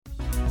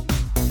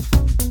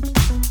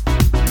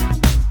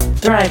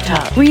Thrive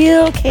Talk.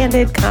 Real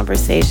candid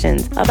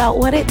conversations about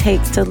what it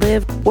takes to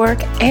live,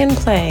 work, and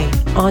play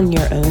on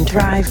your own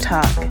Thrive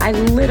Talk. I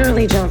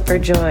literally jump for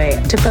joy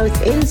to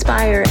both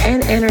inspire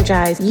and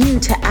energize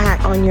you to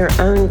act on your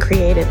own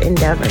creative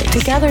endeavors.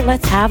 Together,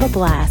 let's have a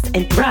blast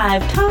and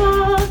Thrive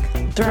Talk.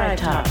 Thrive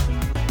Talk.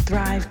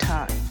 Thrive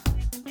Talk.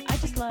 I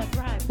just love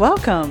Thrive.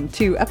 Welcome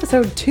to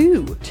episode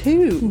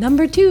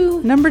Number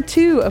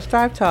two of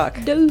Thrive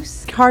Talk.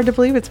 Dose. Hard to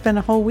believe it's been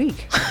a whole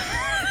week.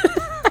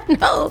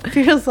 No.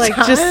 Feels like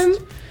Time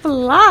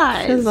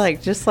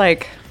flies. just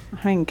like,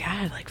 I mean,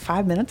 God, like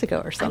 5 minutes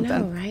ago or something. I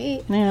know,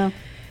 right? Yeah.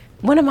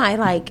 One of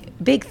my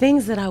big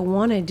things that I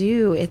want to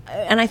do,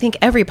 and I think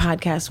every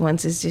podcast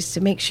wants, is just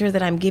to make sure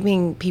that I'm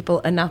giving people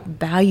enough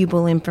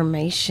valuable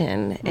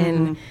information.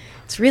 And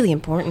it's really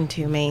important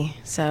to me.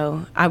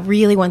 So I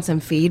really want some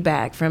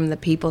feedback from the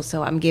people,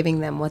 so I'm giving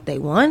them what they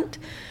want.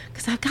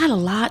 Because I've got a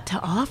lot to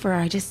offer.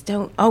 I just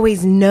don't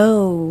always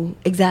know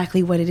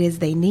exactly what it is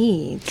they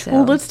need. So.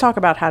 Well, let's talk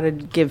about how to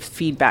give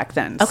feedback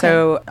then. Okay.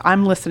 So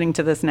I'm listening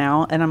to this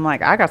now, and I'm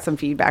like, I got some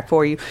feedback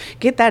for you.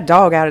 Get that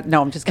dog out of...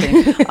 No, I'm just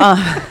kidding.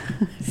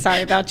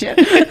 Sorry about you.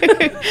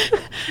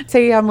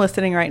 Say I'm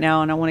listening right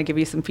now, and I want to give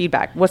you some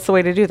feedback. What's the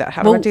way to do that?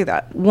 How do I do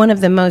that? One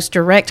of the most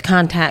direct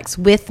contacts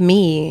with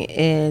me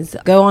is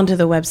go onto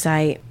the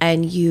website,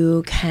 and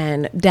you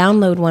can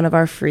download one of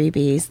our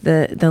freebies.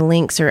 The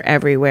links are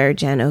everywhere,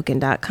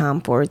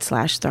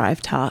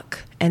 jenoken.com/Thrive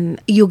Talk.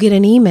 And you'll get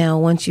an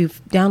email once you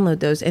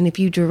download those. And if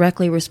you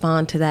directly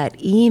respond to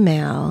that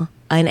email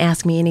and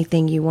ask me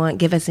anything you want,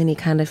 give us any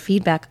kind of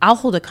feedback, I'll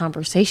hold a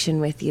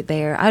conversation with you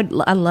there. I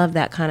love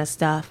that kind of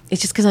stuff.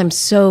 It's just because I'm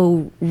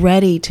so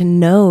ready to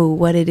know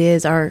what it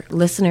is our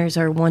listeners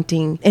are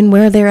wanting and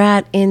where they're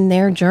at in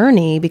their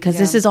journey, because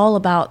this is all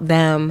about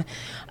them.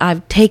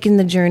 I've taken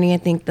the journey. I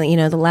think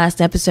that, the last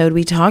episode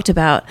we talked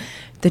about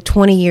the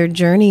 20-year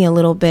journey a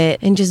little bit,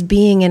 and just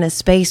being in a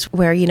space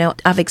where,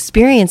 I've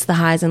experienced the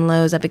highs and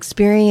lows. I've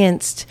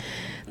experienced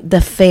the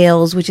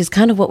fails, which is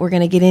kind of what we're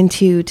going to get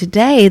into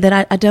today,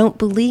 that I don't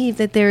believe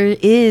that there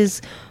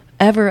is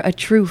ever a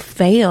true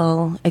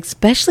fail,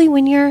 especially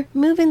when you're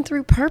moving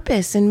through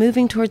purpose and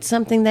moving towards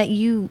something that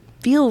you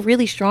feel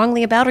really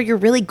strongly about, or you're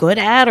really good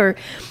at, or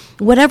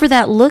whatever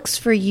that looks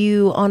for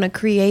you on a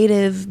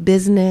creative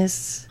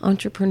business,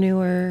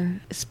 entrepreneur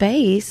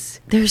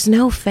space. There's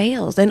no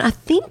fails. And I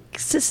think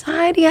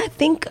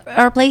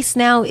our place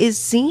now is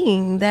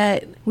seeing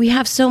that we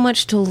have so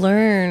much to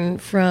learn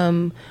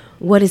from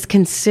what is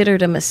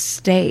considered a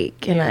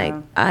mistake.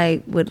 And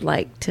I would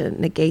like to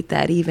negate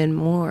that even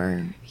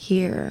more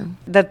here.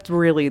 That's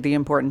really the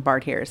important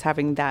part here, is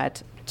having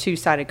that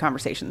two-sided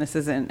conversation. This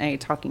isn't a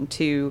talking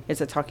to,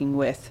 it's a talking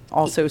with.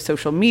 Also,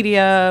 social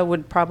media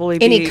would probably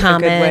be any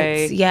comments, a good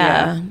way.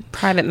 Yeah.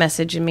 Private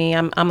messaging me.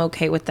 I'm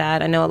okay with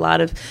that. I know a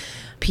lot of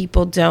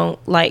people don't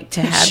like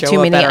to have Show too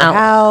up many at her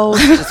house,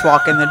 just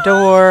walk in the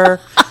door.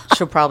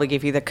 She'll probably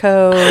give you the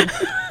code.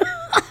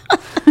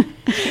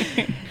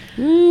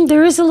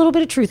 There is a little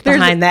bit of truth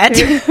behind that.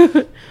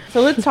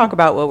 So let's talk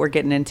about what we're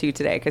getting into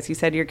today, because you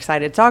said you're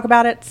excited to talk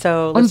about it.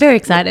 So I'm very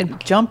excited.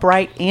 Jump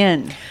right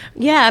in.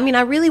 Yeah,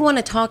 I really want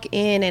to talk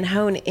in and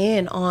hone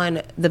in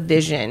on the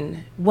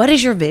vision. What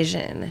is your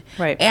vision?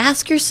 Right.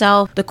 Ask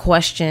yourself the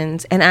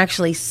questions, and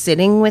actually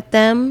sitting with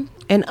them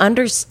and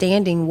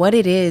understanding what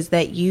it is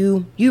that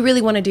you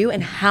really want to do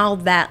and how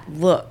that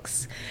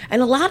looks.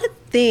 And a lot of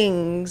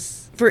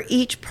things for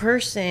each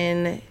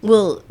person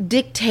will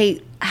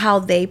dictate how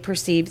they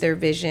perceive their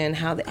vision,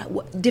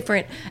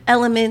 different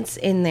elements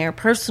in their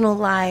personal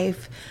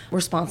life,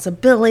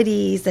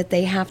 responsibilities that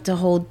they have to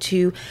hold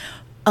to,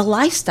 a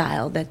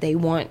lifestyle that they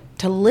want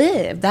to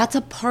live. That's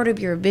a part of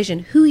your vision.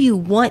 Who you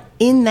want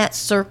in that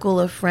circle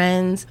of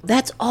friends,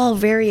 that's all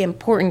very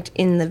important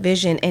in the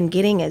vision, and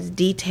getting as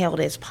detailed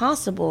as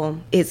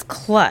possible is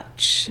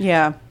clutch.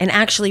 Yeah. And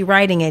actually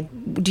writing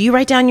it. Do you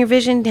write down your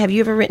vision? Have you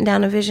ever written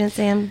down a vision,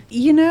 Sam?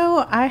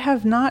 I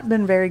have not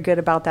been very good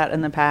about that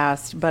in the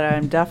past, but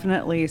I'm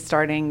definitely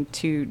starting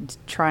to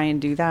try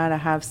and do that. I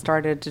have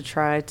started to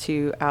try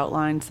to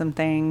outline some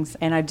things,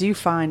 and I do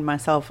find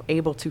myself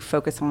able to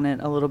focus on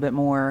it a little bit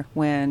more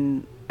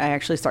when I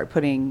actually start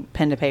putting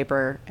pen to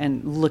paper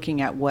and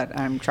looking at what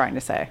I'm trying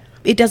to say.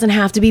 It doesn't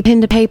have to be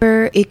pen to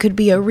paper. It could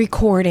be a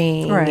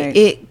recording. Right.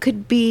 It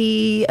could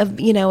be a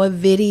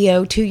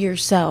video to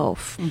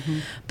yourself. Mm-hmm.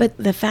 But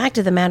the fact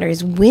of the matter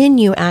is, when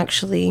you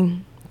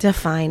actually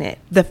define it,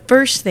 the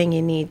first thing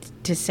you need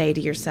to say to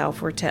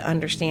yourself or to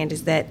understand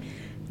is that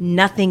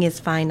nothing is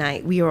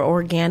finite. We are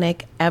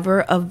organic,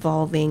 ever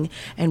evolving,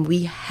 and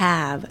we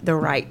have the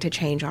right to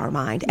change our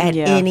mind at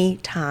any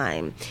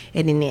time,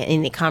 in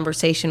any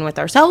conversation with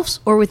ourselves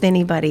or with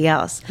anybody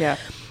else. Yeah.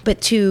 But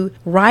to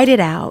write it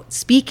out,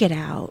 speak it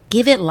out,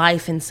 give it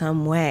life in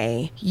some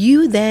way,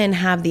 you then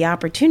have the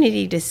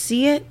opportunity to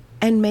see it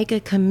and make a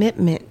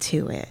commitment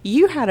to it.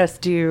 You had us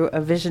do a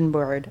vision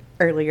board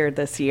earlier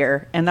this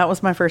year, and that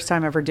was my first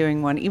time ever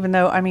doing one, even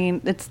though, I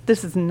mean,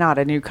 this is not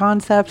a new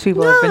concept.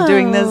 People have been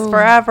doing this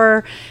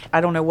forever.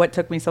 I don't know what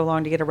took me so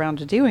long to get around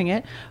to doing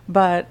it,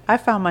 but I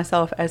found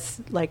myself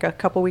as like a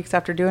couple weeks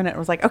after doing it, I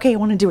was like, okay, I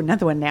want to do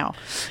another one now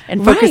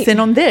and focus in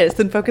on this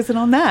and focus in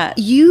on that.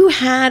 You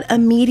had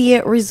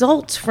immediate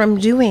results from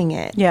doing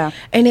it. Yeah.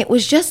 And it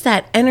was just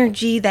that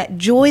energy, that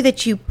joy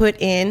that you put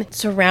in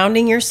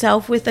surrounding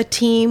yourself with a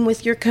team,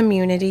 with your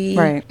community,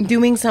 right,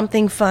 doing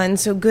something fun.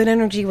 So good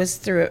energy was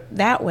through it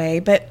that way.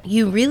 But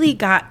you really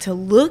got to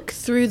look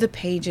through the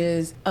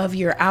pages of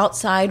your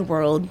outside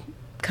world.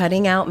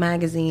 Cutting out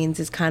magazines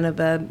is kind of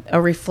a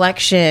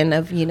reflection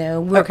of,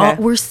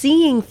 we're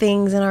seeing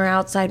things in our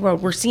outside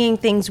world. We're seeing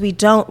things we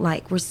don't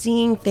like. We're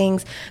seeing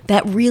things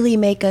that really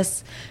make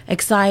us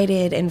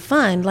excited and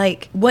fun.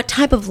 Like, what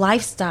type of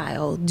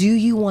lifestyle do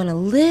you want to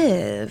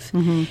live?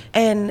 Mm-hmm.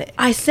 And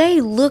I say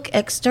look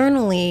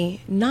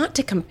externally, not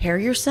to compare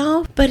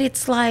yourself, but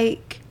it's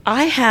like,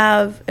 I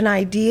have an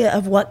idea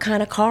of what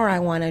kind of car I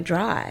want to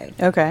drive.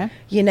 Okay.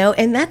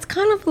 And that's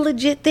kind of a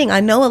legit thing.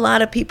 I know a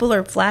lot of people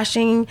are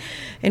flashing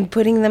and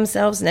putting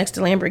themselves next to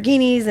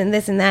Lamborghinis and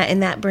this and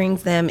that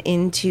brings them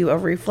into a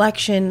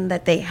reflection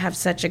that they have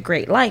such a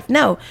great life.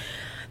 No,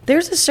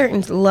 there's a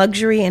certain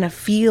luxury and a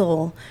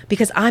feel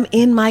because I'm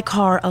in my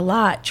car a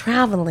lot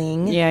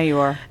traveling. Yeah, you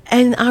are.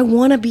 And I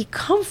want to be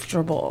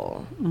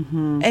comfortable.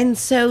 Mm-hmm. And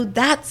so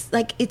that's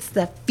like, it's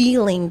the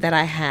feeling that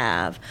I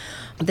have.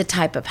 The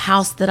type of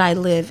house that I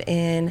live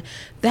in,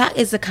 that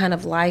is the kind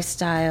of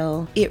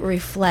lifestyle. It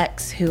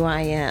reflects who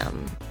I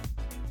am.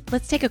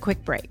 Let's take a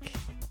quick break.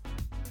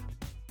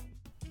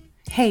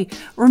 Hey,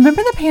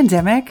 remember the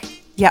pandemic?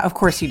 Yeah, of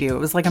course you do. It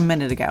was like a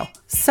minute ago.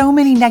 So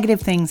many negative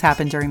things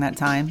happened during that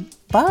time,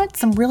 but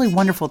some really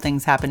wonderful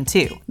things happened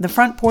too. The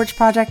Front Porch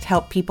Project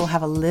helped people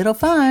have a little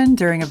fun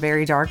during a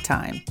very dark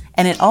time.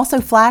 And it also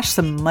flashed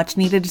some much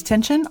needed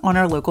attention on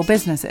our local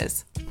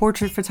businesses.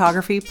 Portrait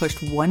photography pushed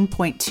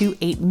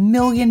 $1.28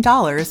 million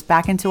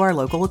back into our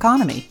local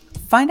economy.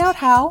 Find out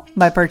how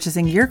by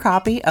purchasing your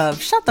copy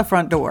of Shut the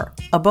Front Door,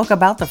 a book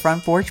about the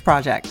Front Porch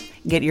Project.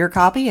 Get your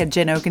copy at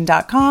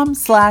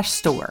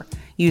jenoken.com/store.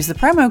 Use the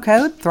promo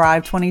code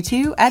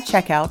THRIVE22 at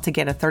checkout to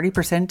get a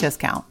 30%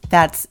 discount.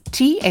 That's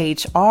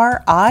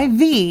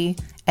THRIV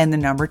and the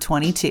number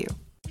 22.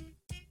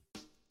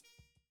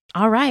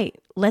 All right,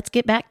 let's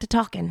get back to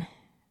talking.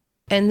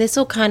 And this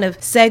will kind of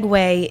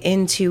segue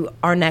into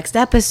our next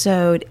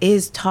episode,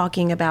 is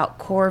talking about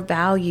core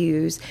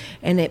values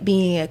and it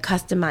being a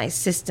customized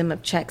system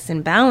of checks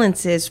and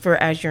balances for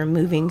as you're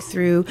moving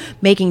through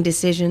making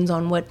decisions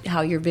on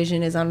how your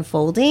vision is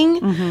unfolding.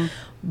 Mm-hmm.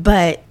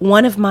 But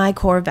one of my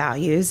core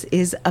values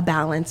is a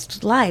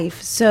balanced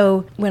life.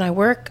 So when I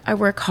work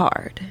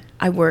hard.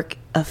 I work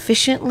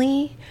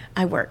efficiently.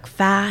 I work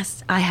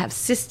fast. I have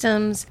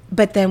systems.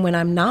 But then when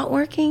I'm not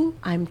working,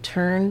 I'm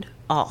turned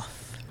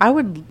off. I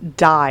would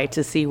die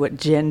to see what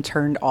Jen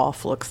turned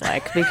off looks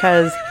like,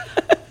 because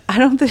I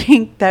don't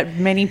think that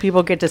many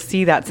people get to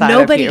see that side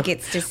Nobody of you.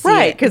 Gets to see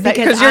right, it.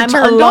 Because you're I'm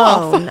turned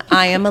alone. off.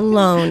 I am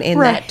alone in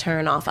right. that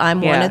turn off.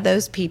 I'm one of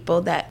those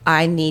people that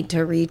I need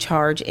to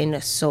recharge in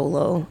a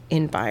solo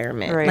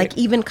environment. Right. Like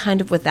even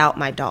kind of without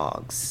my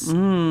dogs.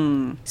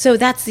 Mm. So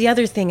that's the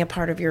other thing, a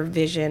part of your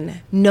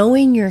vision.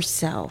 Knowing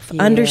yourself,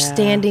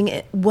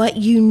 understanding what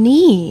you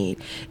need.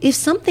 If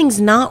something's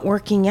not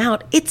working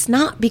out, it's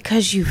not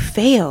because you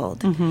failed.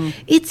 Mm-hmm.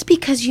 It's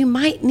because you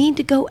might need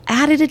to go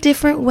at it a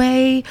different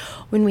way.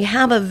 When we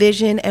have a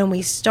vision and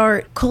we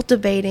start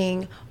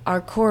cultivating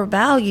our core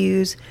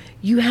values,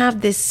 you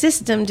have this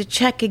system to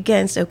check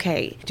against,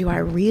 okay, do I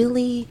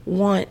really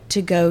want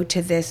to go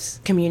to this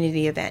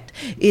community event?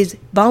 Is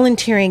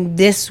volunteering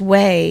this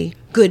way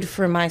good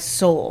for my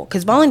soul?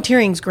 Because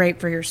volunteering is great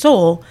for your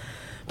soul,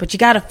 but you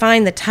got to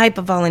find the type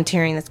of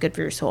volunteering that's good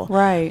for your soul.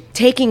 Right.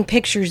 Taking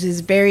pictures is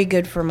very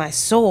good for my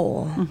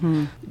soul,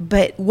 mm-hmm.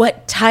 but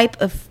what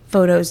type of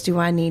photos do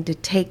I need to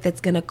take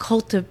that's going to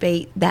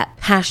cultivate that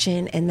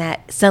passion and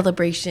that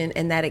celebration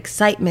and that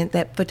excitement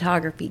that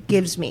photography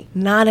gives me?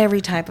 Not every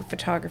type of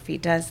photography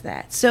does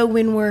that. So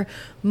when we're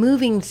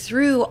moving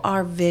through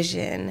our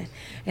vision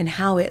and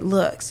how it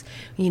looks,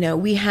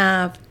 we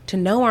have to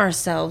know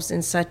ourselves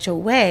in such a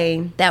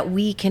way that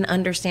we can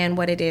understand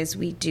what it is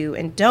we do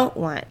and don't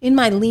want. In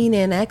my lean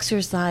in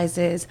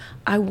exercises,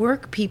 I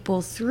work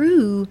people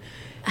through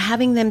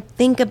having them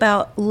think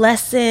about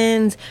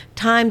lessons,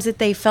 times that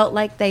they felt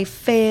like they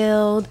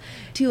failed,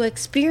 to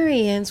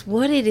experience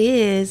what it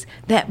is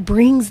that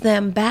brings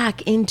them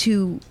back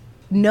into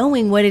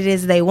knowing what it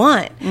is they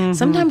want. Mm-hmm.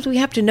 Sometimes we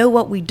have to know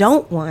what we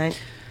don't want.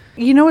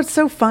 What's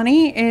so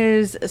funny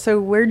is, so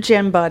we're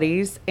gym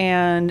buddies,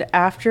 and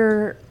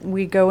after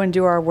we go and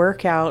do our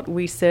workout,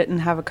 we sit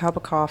and have a cup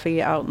of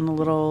coffee out in the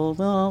little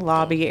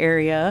lobby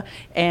area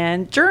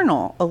and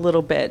journal a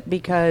little bit,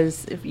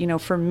 because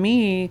for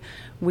me,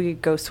 we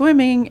go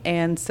swimming,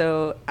 and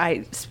so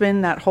I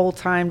spend that whole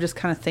time just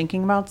kind of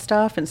thinking about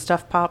stuff, and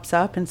stuff pops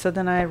up, and so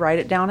then I write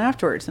it down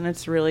afterwards, and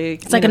it's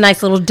like a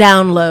nice little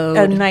download.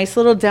 A nice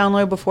little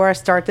download before I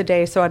start the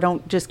day, so I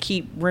don't just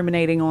keep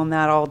ruminating on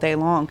that all day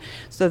long.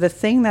 So the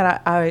thing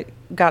that I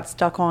got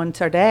stuck on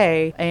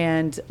today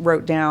and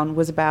wrote down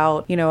was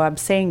about, I'm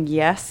saying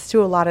yes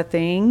to a lot of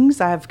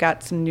things. I've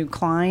got some new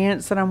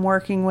clients that I'm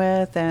working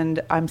with, and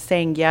I'm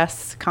saying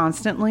yes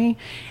constantly.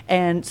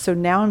 And so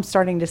now I'm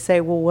starting to say,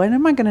 well, when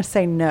am I going to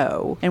say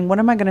no? And what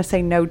am I going to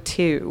say no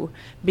to?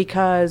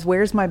 Because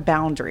where's my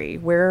boundary?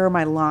 Where are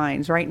my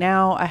lines? Right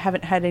now, I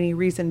haven't had any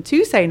reason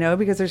to say no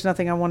because there's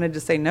nothing I wanted to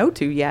say no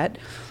to yet,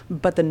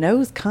 but the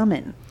no's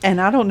coming,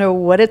 and I don't know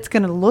what it's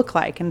going to look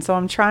like. And so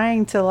I'm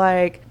trying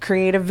to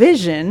create a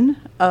vision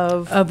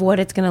of what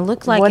it's going to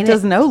look like. What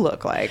does no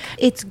look like?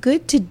 It's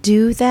good to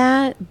do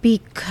that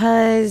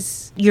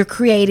because you're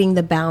creating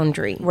the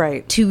boundary.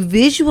 Right. To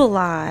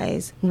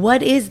visualize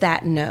what is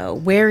that no,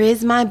 where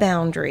is my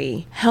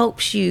boundary,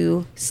 helps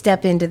you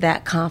step into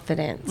that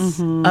confidence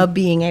of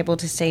being able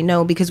to say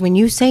no. Because when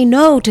you say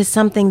no to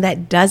something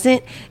that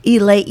doesn't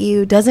elate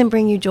you, doesn't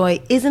bring you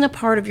joy, isn't a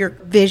part of your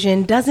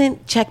vision,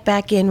 doesn't check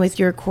back in with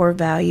your core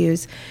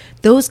values,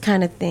 those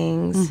kind of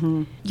things,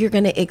 you're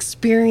going to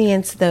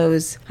experience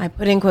those, I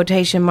put in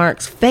quotation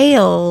marks,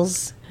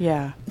 fails.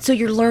 Yeah. So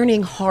you're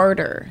learning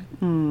harder.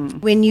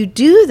 When you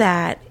do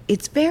that,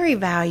 it's very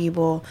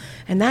valuable.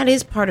 And that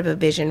is part of a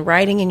vision.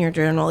 Writing in your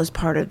journal is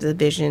part of the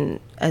vision,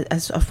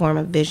 a form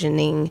of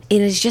visioning.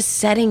 It is just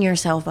setting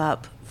yourself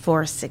up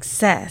for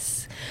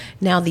success.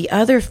 Now, the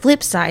other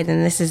flip side,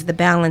 and this is the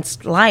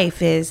balanced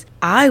life, is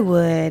I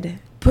would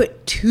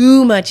put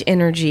too much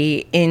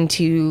energy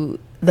into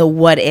the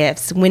what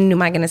ifs. When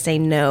am I going to say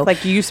no?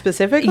 Like you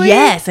specifically?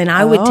 Yes. And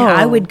I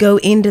would go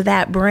into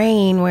that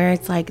brain where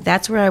it's like,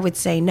 that's where I would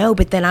say no.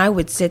 But then I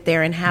would sit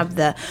there and have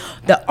the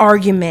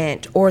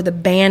argument or the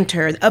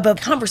banter of a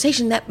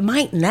conversation that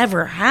might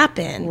never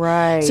happen.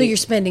 Right. So you're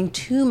spending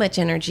too much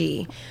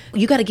energy.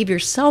 You got to give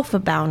yourself a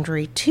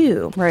boundary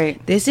too.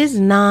 Right. This is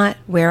not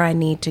where I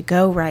need to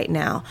go right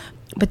now.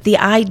 But the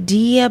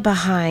idea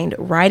behind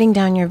writing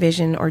down your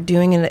vision or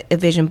doing a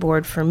vision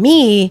board for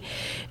me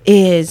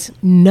is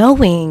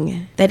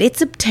knowing that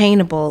it's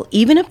obtainable,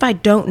 even if I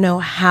don't know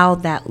how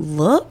that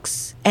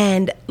looks,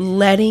 and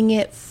letting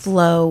it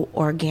flow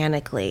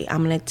organically.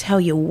 I'm going to tell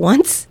you,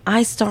 once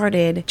I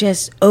started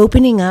just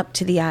opening up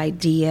to the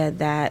idea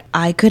that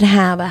I could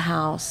have a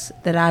house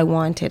that I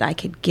wanted, I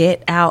could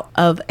get out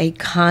of a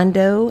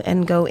condo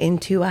and go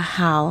into a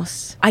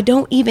house. I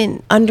don't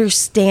even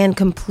understand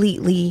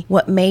completely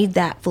what made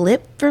that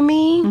flip for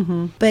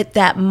me, but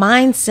that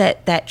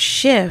mindset, that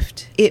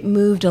shift, it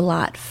moved a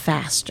lot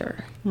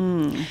faster.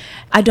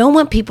 I don't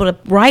want people to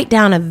write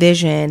down a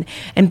vision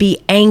and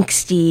be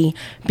angsty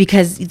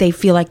because they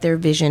feel like their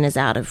vision is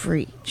out of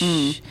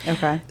reach.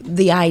 Okay.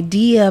 The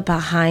idea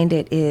behind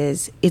it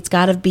is it's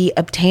got to be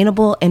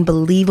obtainable and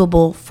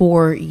believable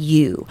for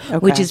you,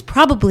 which is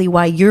probably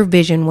why your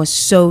vision was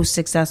so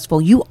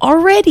successful. You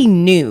already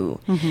knew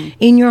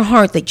in your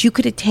heart that you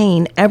could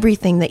attain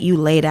everything that you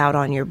laid out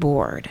on your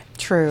board.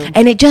 True.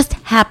 And it just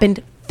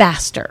happened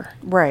faster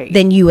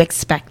than you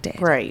expected.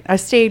 Right. I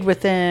stayed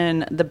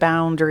within the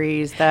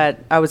boundaries that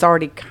I was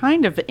already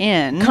kind of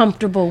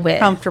comfortable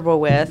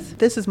with.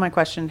 This is my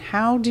question.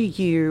 How do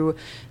you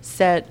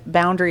set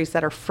boundaries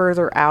that are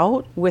further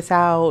out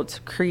without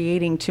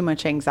creating too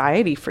much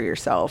anxiety for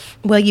yourself?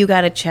 Well, you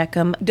got to check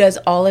them. Does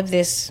all of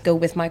this go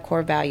with my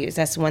core values?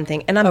 That's one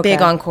thing. And I'm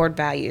big on core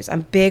values. I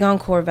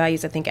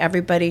think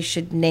everybody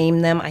should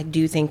name them. I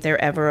do think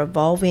they're ever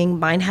evolving.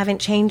 Mine haven't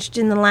changed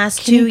in the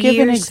last 2 years. Can you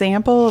give an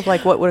example of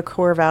what would a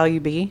core value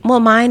be? Well,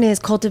 mine is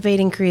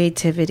cultivating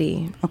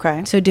creativity.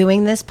 Okay. So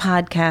doing this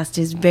podcast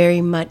is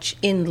very much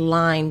in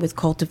line with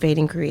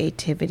cultivating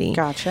creativity.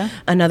 Gotcha.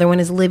 Another one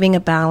is living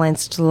a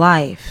balanced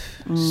life.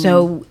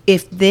 So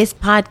if this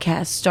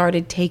podcast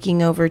started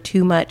taking over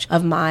too much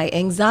of my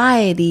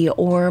anxiety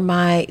or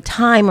my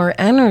time or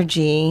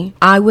energy,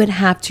 I would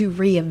have to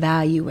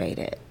reevaluate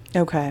it.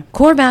 Okay.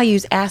 Core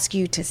values ask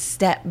you to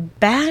step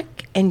back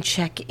and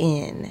check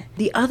in.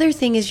 The other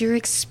thing is your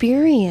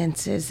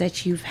experiences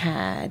that you've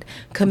had.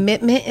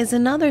 Commitment is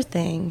another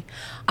thing.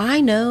 I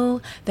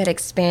know that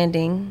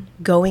expanding,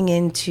 going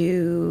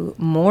into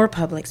more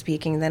public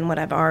speaking than what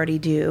I've already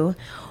do,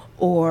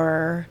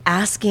 or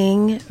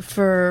asking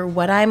for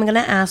what I'm going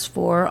to ask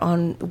for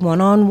on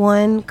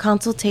one-on-one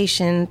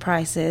consultation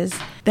prices,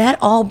 that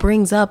all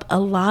brings up a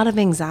lot of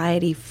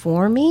anxiety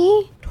for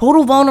me.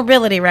 Total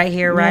vulnerability right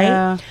here, right?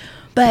 Yeah.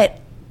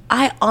 But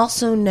I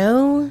also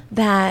know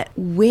that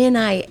when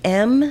I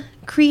am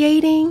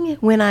creating,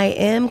 when I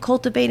am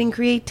cultivating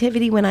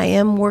creativity, when I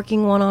am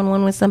working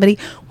one-on-one with somebody,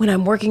 when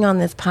I'm working on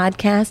this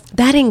podcast,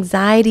 that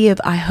anxiety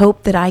of I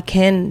hope that I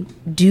can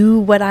do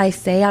what I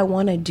say I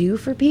want to do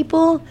for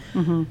people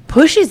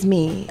pushes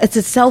me. It's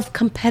a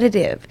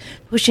self-competitive,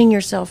 pushing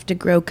yourself to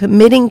grow,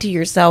 committing to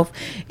yourself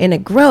in a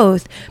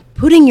growth,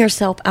 putting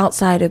yourself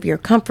outside of your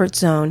comfort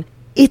zone.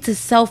 It's a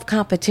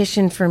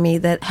self-competition for me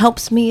that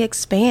helps me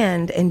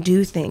expand and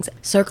do things.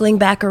 Circling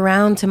back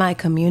around to my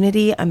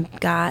community, I've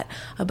got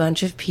a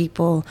bunch of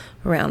people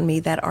around me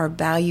that are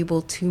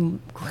valuable to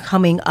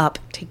coming up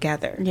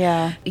together.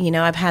 Yeah. You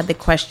know, I've had the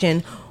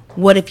question,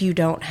 what if you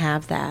don't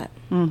have that?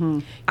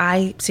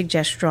 I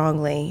suggest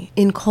strongly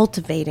in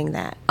cultivating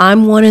that.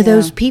 I'm one of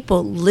those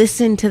people,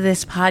 listen to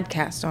this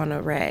podcast on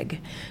a reg,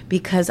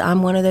 because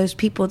I'm one of those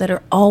people that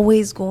are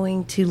always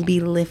going to be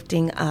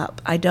lifting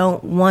up. I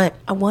want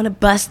to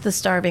bust the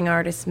starving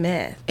artist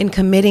myth, and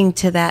committing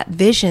to that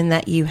vision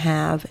that you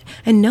have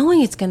and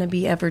knowing it's going to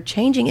be ever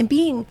changing and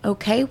being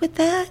okay with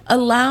that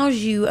allows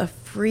you a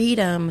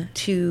freedom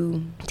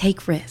to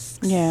take risks.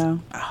 Yeah.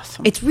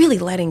 Awesome. It's really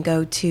letting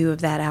go too of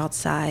that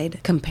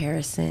outside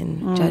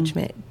comparison,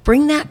 judgment.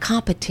 Bring that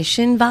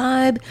competition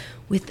vibe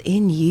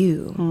within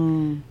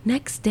you.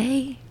 Next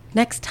day,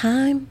 next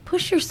time,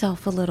 push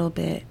yourself a little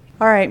bit.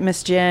 All right,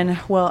 Miss Jen.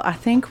 Well, I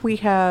think we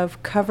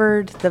have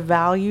covered the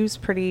values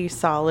pretty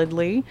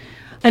solidly.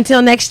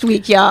 Until next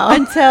week, y'all.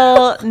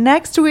 Until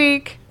next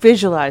week,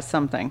 visualize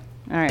something.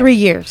 All right. 3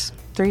 years.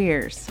 3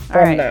 years.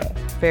 All right.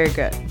 Very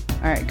good.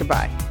 All right.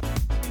 Goodbye.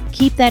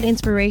 Keep that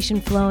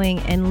inspiration flowing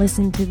and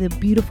listen to the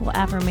beautiful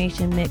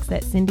affirmation mix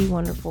that Cindy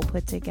Wonderful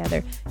put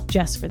together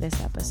just for this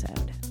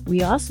episode.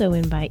 We also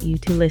invite you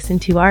to listen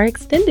to our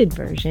extended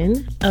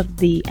version of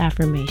the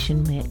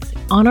affirmation mix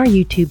on our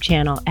YouTube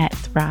channel at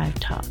Thrive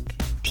Talk.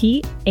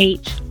 THRIV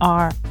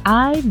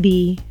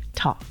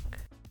Talk.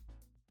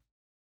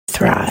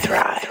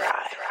 Thrive.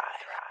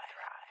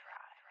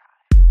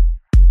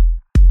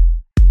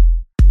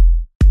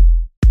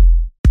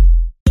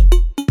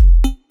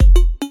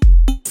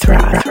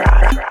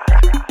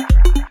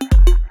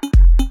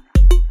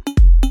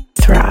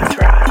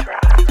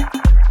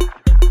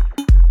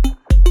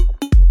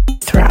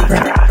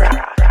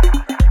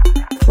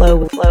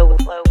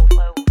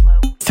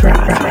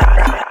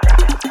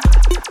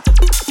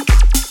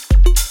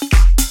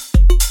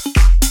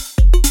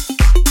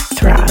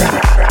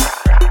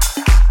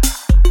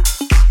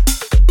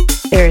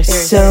 There's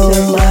so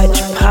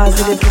much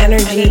positive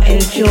energy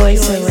and joy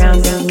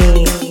surrounding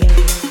me.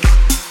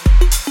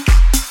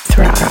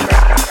 Thrive.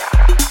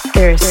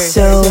 There's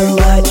so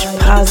much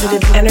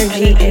positive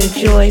energy and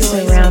joy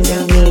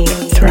surrounding me.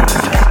 Thrive.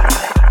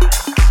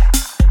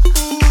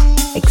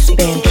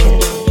 Expansion.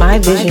 My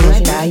vision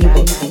is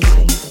valuable to me,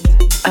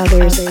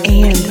 others,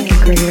 and the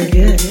greater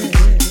good.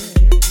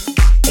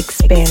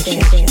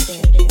 Expansion.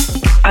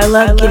 I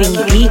love getting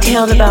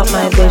detailed about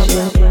my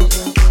vision.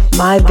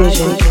 My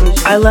vision.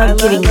 I love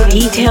getting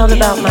detailed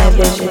about my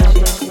vision.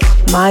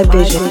 My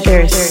vision.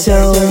 There's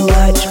so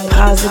much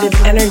positive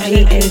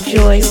energy and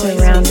joy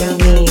surrounding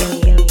me.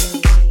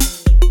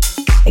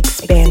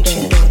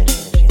 Expansion.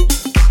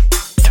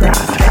 Thrive.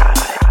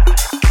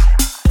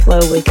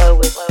 Flow with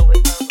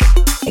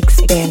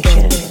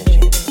expansion.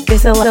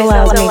 This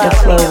allows me to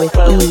flow with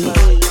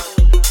ease.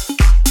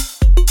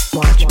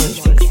 Watch me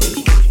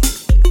succeed.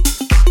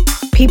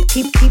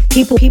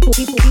 People,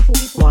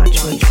 watch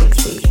me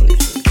succeed.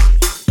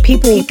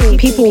 People,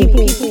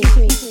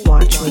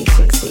 watch me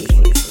succeed.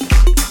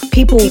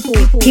 People,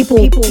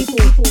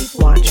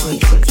 watch me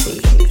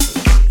succeed.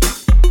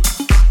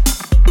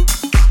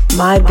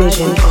 My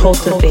vision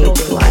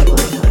cultivates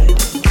livelihood.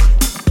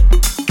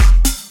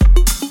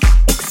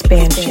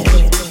 Expansion.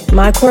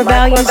 My core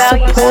values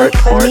support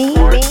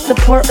me,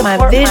 support my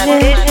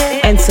vision,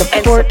 and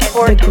support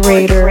the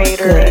greater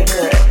good.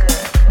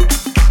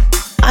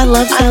 I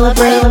love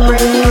celebrating my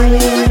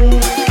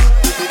win.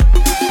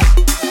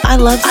 I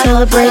love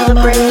celebrating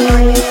my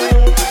win.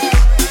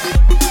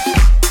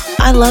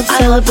 I love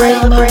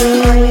celebrating my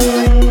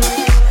win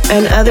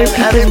and other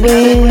people's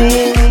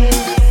wins.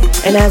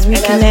 And as we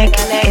connect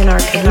in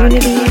our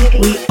community,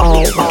 we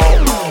all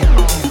win.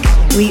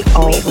 We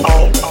all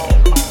win.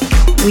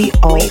 We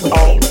all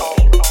win.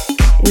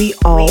 We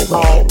all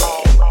win.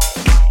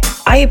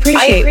 I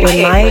appreciate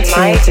when my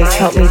experiences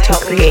help me to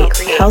create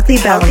healthy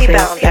boundaries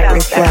that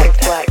reflect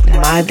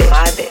my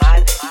vision.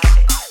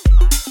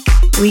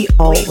 We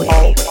all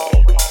win.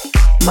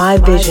 My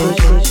vision.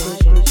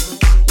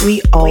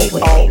 We all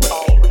win.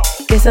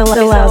 This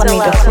allows me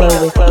to flow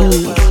with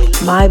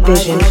ease. My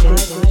vision.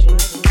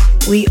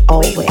 We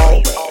all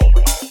win.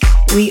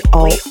 We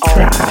all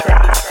thrive.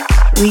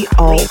 We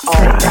all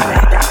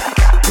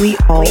thrive. We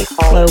all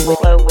flow with.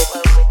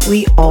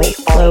 We all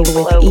flow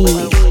with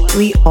ease.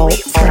 We all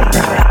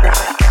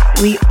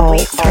thrive. We all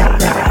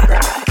thrive.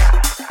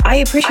 I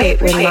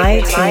appreciate when my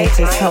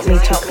experiences help me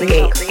to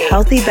create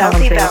healthy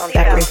boundaries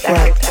that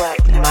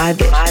reflect my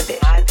vision.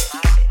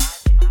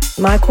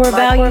 My core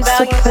values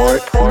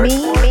support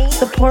me,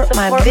 support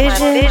my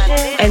vision,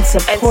 and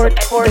support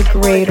the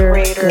greater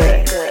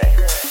good.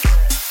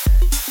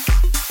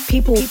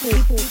 People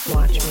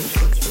watch me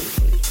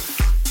succeed.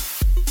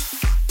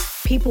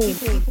 People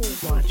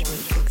watch me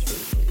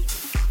succeed.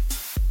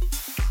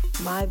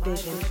 My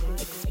vision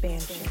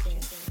expansion.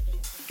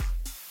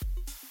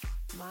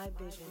 My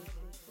vision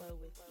flow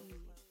with ease.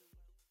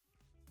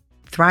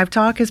 Thrive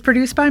Talk is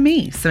produced by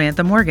me,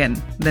 Samantha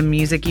Morgan. The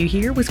music you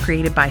hear was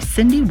created by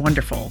Cindy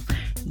Wonderful.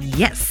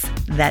 Yes,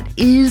 that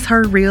is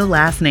her real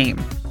last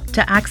name.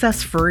 To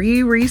access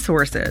free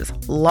resources,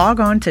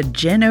 log on to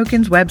Jen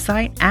Oken's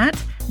website at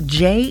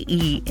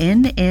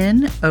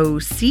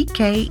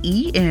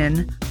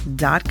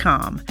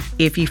JENNOCKEN.com.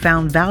 If you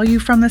found value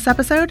from this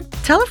episode,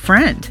 tell a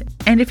friend.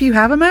 And if you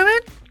have a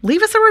moment,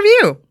 leave us a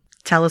review.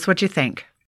 Tell us what you think.